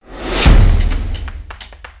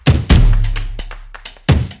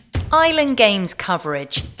Island Games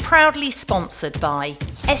coverage, proudly sponsored by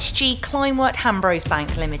SG Kleinwort Hambros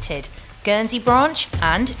Bank Limited, Guernsey branch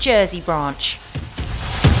and Jersey branch.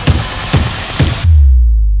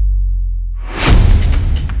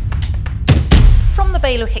 From the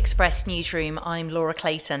Bailiwick Express newsroom, I'm Laura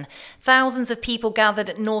Clayton. Thousands of people gathered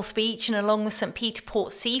at North Beach and along the St Peter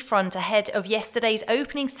Port seafront ahead of yesterday's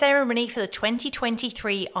opening ceremony for the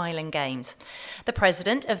 2023 Island Games. The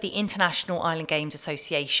president of the International Island Games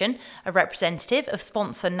Association, a representative of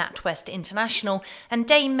sponsor NatWest International, and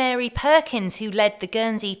Dame Mary Perkins, who led the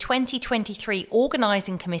Guernsey 2023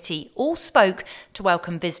 organising committee, all spoke to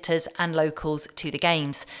welcome visitors and locals to the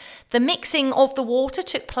Games. The mixing of the water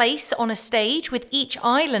took place on a stage with each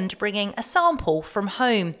island bringing a sample from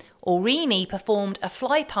home. Aurigny performed a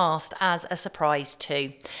fly past as a surprise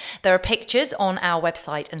too. There are pictures on our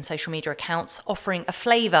website and social media accounts offering a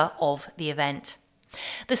flavour of the event.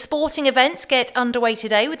 The sporting events get underway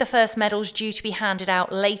today with the first medals due to be handed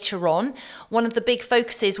out later on. One of the big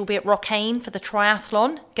focuses will be at Rockane for the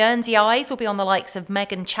triathlon. Guernsey eyes will be on the likes of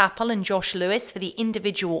Megan Chappell and Josh Lewis for the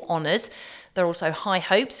individual honours. There are also high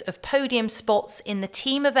hopes of podium spots in the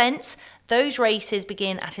team events. Those races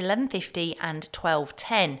begin at 11:50 and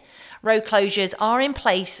 12:10. Road closures are in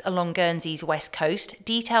place along Guernsey's west coast.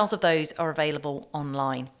 Details of those are available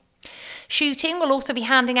online. Shooting will also be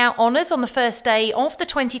handing out honours on the first day of the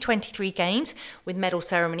 2023 Games, with medal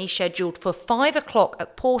ceremony scheduled for 5 o'clock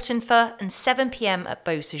at Portinfer and 7 p.m. at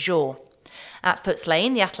Beausejour. At Foots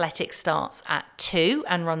Lane, the athletics starts at 2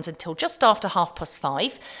 and runs until just after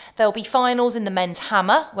 5:30. There'll be finals in the men's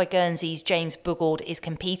hammer, where Guernsey's James Bugord is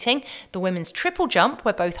competing, the women's triple jump,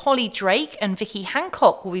 where both Holly Drake and Vicky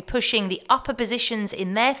Hancock will be pushing the upper positions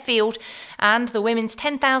in their field, and the women's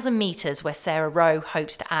 10,000 metres, where Sarah Rowe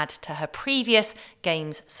hopes to add to her previous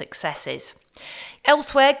Games successes.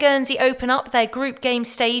 Elsewhere, Guernsey open up their group game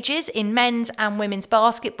stages in men's and women's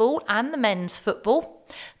basketball and the men's football.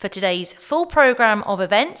 For today's full programme of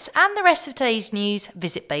events and the rest of today's news,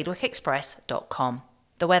 visit bailiwickexpress.com.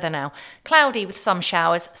 The weather now. Cloudy with some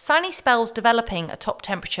showers, sunny spells developing, a top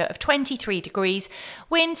temperature of 23 degrees,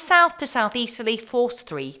 wind south to southeasterly, force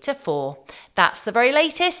 3 to 4. That's the very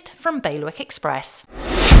latest from Bailiwick Express.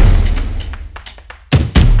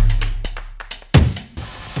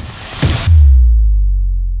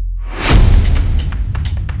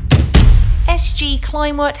 SG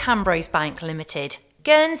Kleinwort Hambros Bank Limited,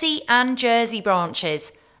 Guernsey and Jersey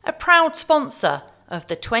branches, a proud sponsor of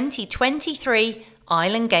the 2023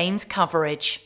 Island Games coverage.